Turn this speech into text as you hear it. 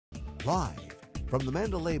Live from the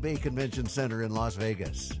Mandalay Bay Convention Center in Las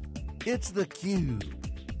Vegas, it's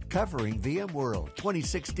theCUBE, covering VMworld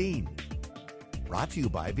 2016. Brought to you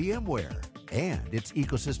by VMware and its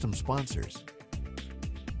ecosystem sponsors.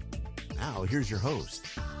 Now here's your host,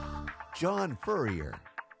 John Furrier.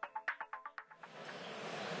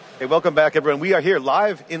 Hey, welcome back everyone. We are here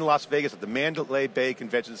live in Las Vegas at the Mandalay Bay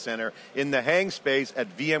Convention Center in the hang space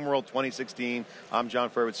at VMworld 2016. I'm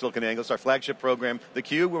John Furrier with SiliconANGLE. It's our flagship program,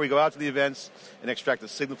 theCUBE, where we go out to the events and extract the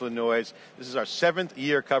signal from the noise. This is our 7th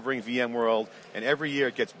year covering VMworld, and every year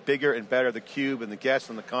it gets bigger and better, theCUBE and the guests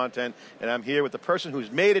and the content. And I'm here with the person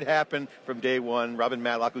who's made it happen from day one, Robin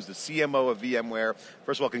Matlock, who's the CMO of VMware.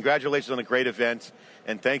 First of all, congratulations on a great event,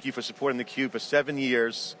 and thank you for supporting theCUBE for 7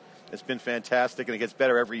 years. It's been fantastic, and it gets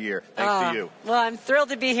better every year, thanks to you. Well, I'm thrilled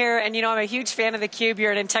to be here, and you know, I'm a huge fan of theCUBE.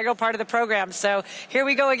 You're an integral part of the program, so here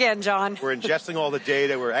we go again, John. We're ingesting all the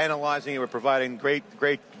data, we're analyzing it, we're providing great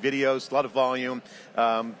videos, a lot of volume.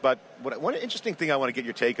 But one interesting thing I want to get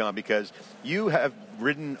your take on, because you have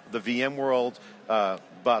ridden the VMworld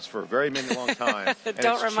bus for a very long time.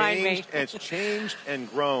 Don't remind me. And it's changed and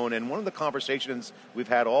grown, and one of the conversations we've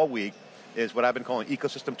had all week is what I've been calling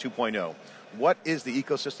Ecosystem 2.0. What is the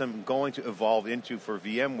ecosystem going to evolve into for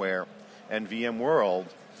VMware and VMworld?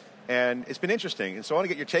 And it's been interesting, and so I want to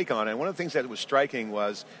get your take on it. And one of the things that was striking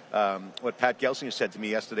was what Pat Gelsinger said to me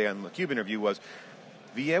yesterday on the theCUBE interview was,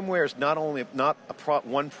 VMware is not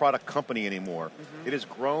one product company anymore. Mm-hmm. It has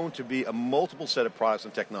grown to be a multiple set of products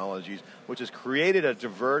and technologies, which has created a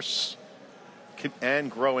diverse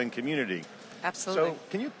and growing community. Absolutely. So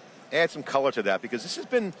can you add some color to that? Because this has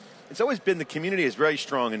been, it's always been, the community is very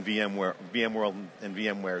strong in VMworld and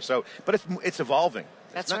VMware. So, but it's evolving.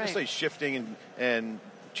 That's it's not necessarily shifting and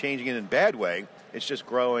changing in a bad way. It's just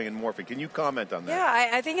growing and morphing. Can you comment on that?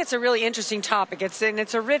 Yeah, I think it's a really interesting topic. It's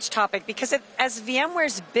a rich topic because as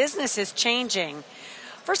VMware's business is changing,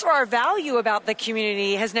 first of all, our value about the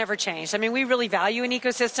community has never changed. I mean, we really value an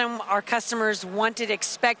ecosystem. Our customers want to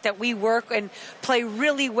expect that we work and play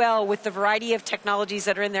really well with the variety of technologies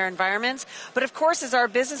that are in their environments. But of course, as our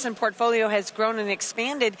business and portfolio has grown and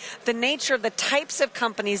expanded, the nature of the types of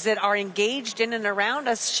companies that are engaged in and around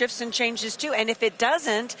us shifts and changes too. And if it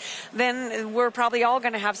doesn't, then we're probably all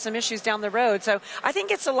going to have some issues down the road. So I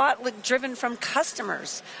think it's a lot driven from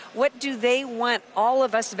customers. What do they want all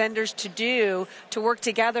of us vendors to do to work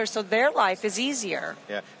together so their life is easier?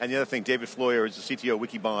 Yeah, and the other thing, David Floyer is the CTO of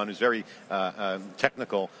Wikibon, who's very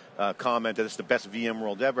technical, commented it's the best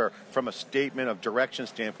VMworld ever. From a statement of direction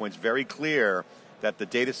standpoint, it's very clear that the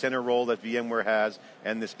data center role that VMware has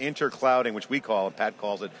and this interclouding, which we call, and Pat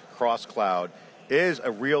calls it cross-cloud, is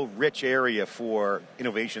a real rich area for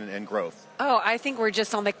innovation and growth. Oh, I think we're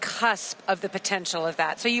just on the cusp of the potential of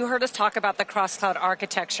that. So you heard us talk about the cross-cloud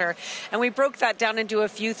architecture, and we broke that down into a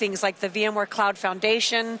few things like the VMware Cloud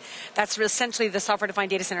Foundation. That's essentially the software-defined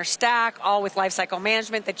data center stack, all with lifecycle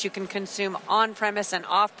management that you can consume on-premise and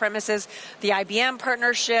off-premises. The IBM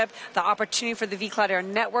partnership, the opportunity for the vCloud Air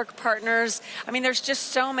Network partners. I mean, there's just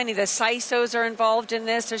so many. The CISOs are involved in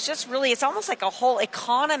this. There's just really, it's almost like a whole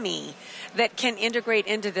economy that can integrate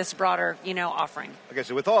into this broader, offering. Okay,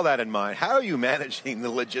 so with all that in mind, how are you managing the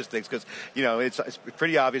logistics? Because, it's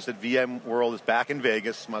pretty obvious that VMworld is back in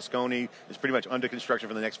Vegas. Moscone is pretty much under construction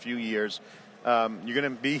for the next few years. You're going to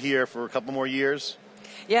be here for a couple more years?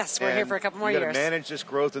 Yes, we're here for a couple more years. You're going to manage this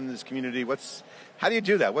growth in this community. How do you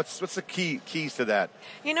do that? What's the keys to that?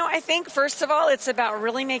 I think first of all, it's about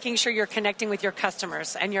really making sure you're connecting with your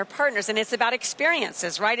customers and your partners, and it's about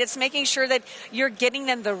experiences, right? It's making sure that you're getting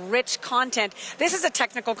them the rich content. This is a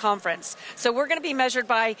technical conference, so we're going to be measured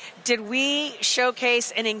by, did we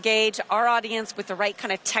showcase and engage our audience with the right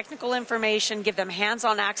kind of technical information, give them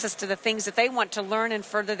hands-on access to the things that they want to learn and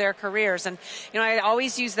further their careers? And, I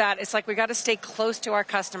always use that. It's like we got to stay close to our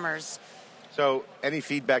customers. So any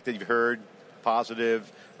feedback that you've heard,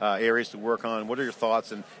 positive areas to work on? What are your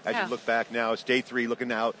thoughts? And as you look back now, it's day 3,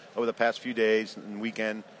 looking out over the past few days and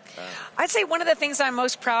weekend. I'd say one of the things I'm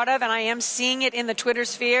most proud of, and I am seeing it in the Twitter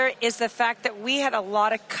sphere, is the fact that we had a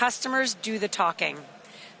lot of customers do the talking.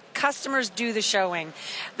 Customers do the showing.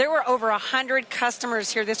 There were over 100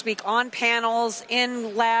 customers here this week on panels,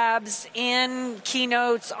 in labs, in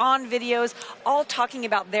keynotes, on videos, all talking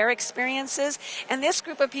about their experiences. And this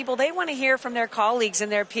group of people, they want to hear from their colleagues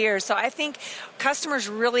and their peers. So I think customers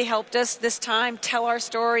really helped us this time tell our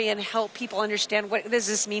story and help people understand what does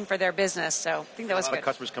this mean for their business. So I think that was good. A lot of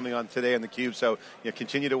customers coming on today on theCUBE, so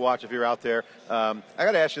continue to watch if you're out there. I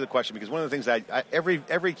got to ask you the question, because one of the things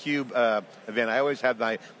every CUBE event, I always have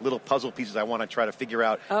my little puzzle pieces I want to try to figure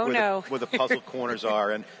out where the puzzle corners are.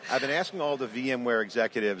 And I've been asking all the VMware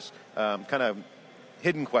executives kind of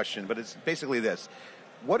hidden question, but it's basically this.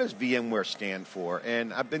 What does VMware stand for?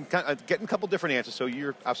 And I've been getting a couple different answers, so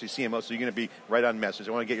you're obviously CMO, so you're going to be right on message.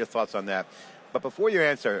 I want to get your thoughts on that. But before you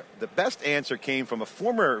answer, the best answer came from a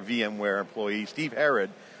former VMware employee, Steve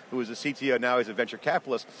Herod, who is a CTO, now he's a venture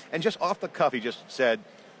capitalist, and just off the cuff, he just said,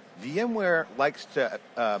 VMware likes to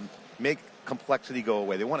make complexity go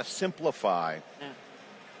away. They want to simplify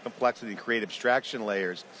complexity and create abstraction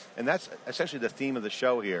layers, and that's essentially the theme of the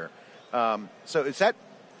show here. So is that,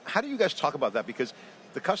 how do you guys talk about that? Because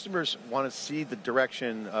the customers want to see the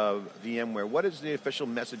direction of VMware. What is the official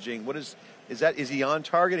messaging? Is he on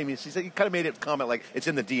target? I mean, he kind of made a comment like it's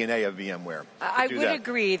in the DNA of VMware. I would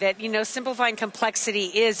agree that, simplifying complexity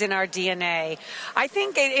is in our DNA. I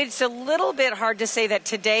think it's a little bit hard to say that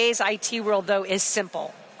today's IT world, though, is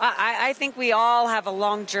simple. I think we all have a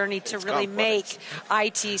long journey to really make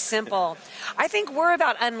IT simple. I think we're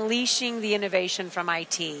about unleashing the innovation from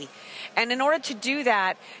IT. And in order to do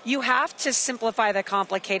that, you have to simplify the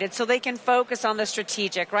complicated so they can focus on the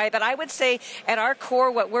strategic, right? But I would say at our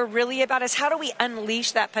core, what we're really about is how do we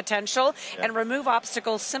unleash that potential and remove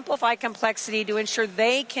obstacles, simplify complexity to ensure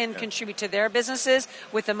they can contribute to their businesses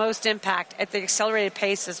with the most impact at the accelerated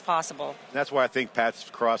pace as possible. And that's why I think Pat's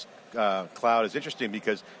cross cloud is interesting,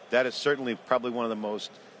 because that is certainly probably one of the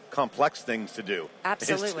most complex things to do.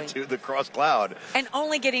 Absolutely. Is to do the cross cloud. And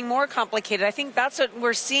only getting more complicated. I think that's what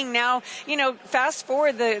we're seeing now. Fast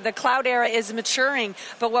forward, the cloud era is maturing,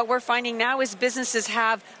 but what we're finding now is businesses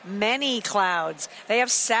have many clouds. They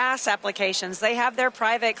have SaaS applications. They have their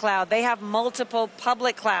private cloud. They have multiple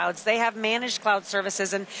public clouds. They have managed cloud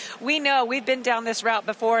services. And we know, we've been down this route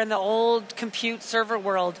before in the old compute server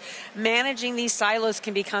world. Managing these silos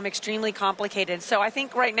can become extremely complicated. So I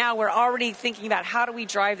think right now we're already thinking about how do we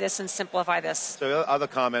drive this and simplify this. So the other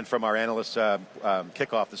comment from our analyst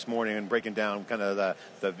kickoff this morning and breaking down kind of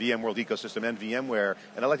the VMworld ecosystem and VMware,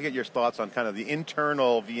 and I'd like to get your thoughts on kind of the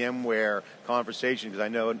internal VMware conversation, because I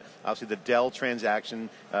know obviously the Dell transaction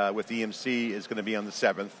with EMC is going to be on the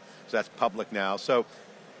 7th, so that's public now.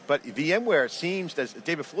 But VMware seems, as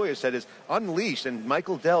David Floyer said, is unleashed, and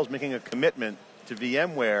Michael Dell's making a commitment to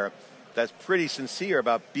VMware that's pretty sincere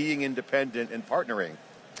about being independent and partnering.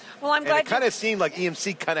 Well, I'm glad. It kind of seemed like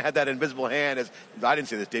EMC kind of had that invisible hand. I didn't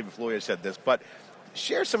say this, David Floyer said this, but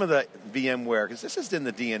share some of the VMware, because this is in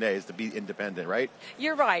the DNA, is to be independent, right?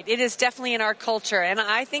 You're right. It is definitely in our culture, and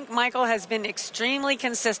I think Michael has been extremely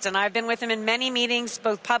consistent. I've been with him in many meetings,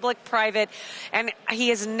 both public, private, and he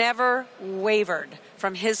has never wavered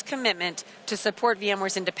from his commitment to support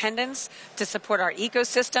VMware's independence, to support our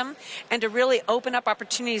ecosystem, and to really open up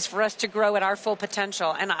opportunities for us to grow at our full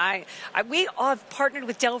potential. And we all have partnered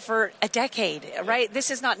with Dell for a decade, right? This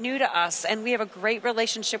is not new to us, and we have a great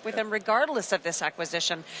relationship with them regardless of this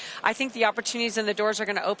acquisition. I think the opportunities and the doors are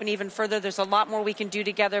going to open even further. There's a lot more we can do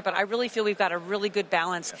together, but I really feel we've got a really good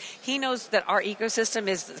balance. He knows that our ecosystem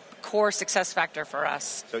is the core success factor for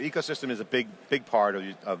us. So ecosystem is a big part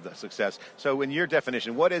of the success. So in your definition,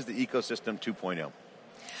 what is the ecosystem 2.0?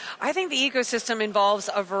 I think the ecosystem involves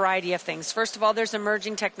a variety of things. First of all, there's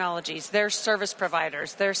emerging technologies. There's service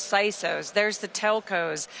providers. There's CISOs. There's the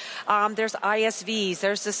telcos. There's ISVs.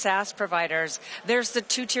 There's the SaaS providers. There's the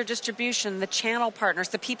two-tier distribution, the channel partners,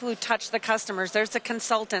 the people who touch the customers. There's the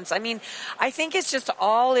consultants. I mean, I think it's just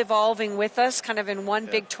all evolving with us kind of in one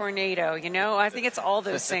big tornado, I think it's all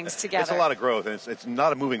those things together. It's a lot of growth, and it's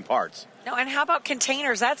not a moving parts. No, and how about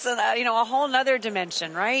containers? That's a whole other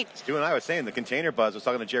dimension, right? Stu and I was saying the container buzz. I was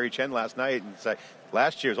talking to Jerry Chen last night, and it's like,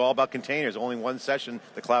 last year was all about containers. Only one session,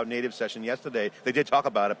 the cloud native session yesterday. They did talk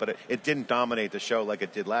about it, but it didn't dominate the show like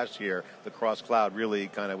it did last year. The cross cloud really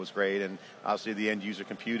kind of was great, and obviously the end user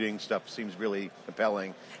computing stuff seems really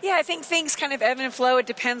compelling. Yeah, I think things kind of ebb and flow. It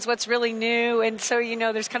depends what's really new, and so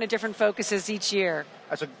there's kind of different focuses each year.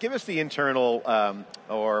 So give us the internal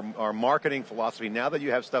or marketing philosophy. Now that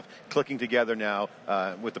you have stuff clicking together now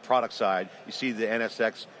with the product side, you see the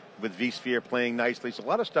NSX with vSphere playing nicely. So a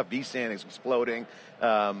lot of stuff, vSAN is exploding.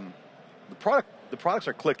 The products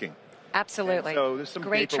are clicking. Absolutely. And so there's some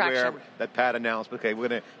great vaporware traction that Pat announced. Okay, we'll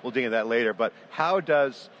dig into that later. But how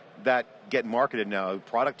does that get marketed now? The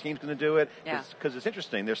product team's going to do it? Because it's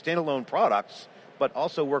interesting. They're standalone products, but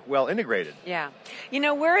also work well integrated. Yeah.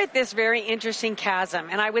 We're at this very interesting chasm,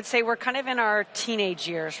 and I would say we're kind of in our teenage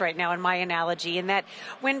years right now, in my analogy, in that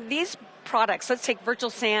when these products, let's take Virtual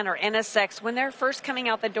SAN or NSX, when they're first coming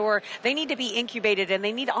out the door, they need to be incubated and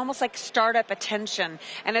they need almost like startup attention.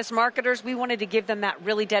 And as marketers, we wanted to give them that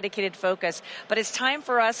really dedicated focus. But it's time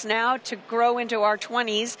for us now to grow into our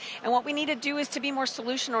 20s, and what we need to do is to be more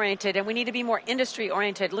solution-oriented, and we need to be more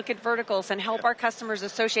industry-oriented, look at verticals and help our customers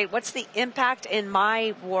associate what's the impact in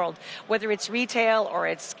my world, whether it's retail or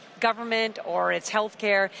it's government or it's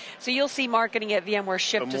healthcare. So you'll see marketing at VMware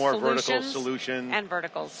shift to more solutions vertical solution and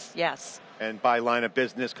verticals, yes. And by line of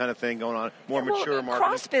business kind of thing going on, more mature marketing.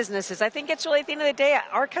 Cross businesses. I think it's really, at the end of the day,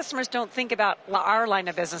 our customers don't think about our line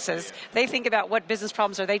of businesses. They think about what business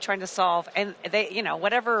problems are they trying to solve, and they,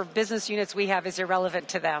 whatever business units we have is irrelevant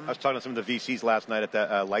to them. I was talking to some of the VCs last night at the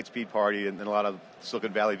Lightspeed party, and a lot of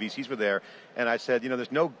Silicon Valley VCs were there, and I said,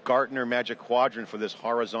 there's no Gartner Magic Quadrant for this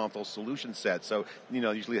horizontal solution set. So,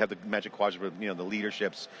 usually have the Magic Quadrant with, the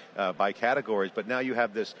leaderships by categories, but now you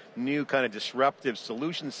have this new kind of disruptive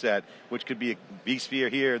solution set, which could be a vSphere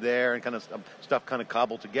here, there, and kind of stuff kind of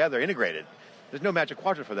cobbled together, integrated. There's no Magic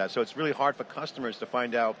Quadrant for that, so it's really hard for customers to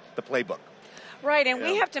find out the playbook. Right, and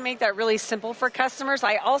we have to make that really simple for customers.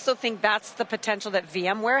 I also think that's the potential that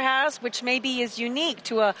VMware has, which maybe is unique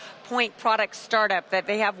to a point product startup, that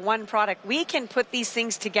they have one product. We can put these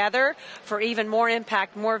things together for even more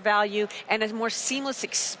impact, more value, and a more seamless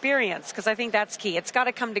experience, because I think that's key. It's got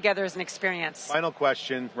to come together as an experience. Final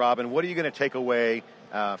question, Robin, what are you going to take away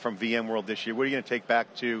from VMworld this year? What are you going to take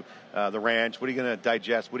back to the ranch? What are you going to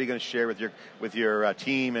digest? What are you going to share with your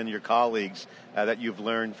team and your colleagues that you've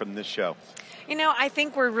learned from this show? I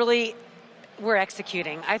think we're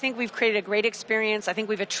executing. I think we've created a great experience. I think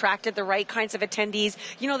we've attracted the right kinds of attendees.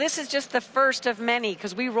 This is just the first of many,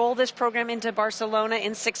 because we roll this program into Barcelona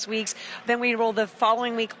in 6 weeks. Then we roll the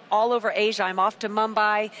following week all over Asia. I'm off to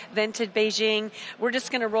Mumbai, then to Beijing. We're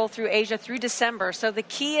just going to roll through Asia through December. So the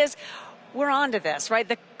key is, we're on to this, right?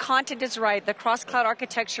 The content is right. The cross-cloud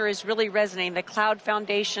architecture is really resonating. The cloud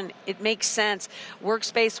foundation, it makes sense.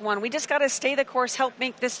 Workspace ONE. We just got to stay the course, help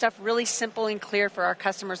make this stuff really simple and clear for our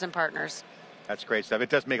customers and partners. That's great stuff. It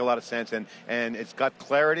does make a lot of sense, and it's got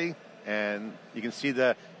clarity, and you can see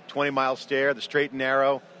the 20-mile stare, the straight and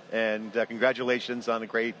narrow, and congratulations on a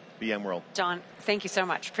great VMworld. John, thank you so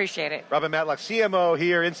much. Appreciate it. Robin Matlock, CMO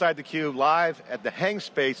here inside theCUBE, live at the Hang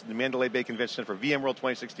Space in the Mandalay Bay Convention Center for VMworld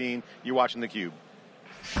 2016. You're watching theCUBE.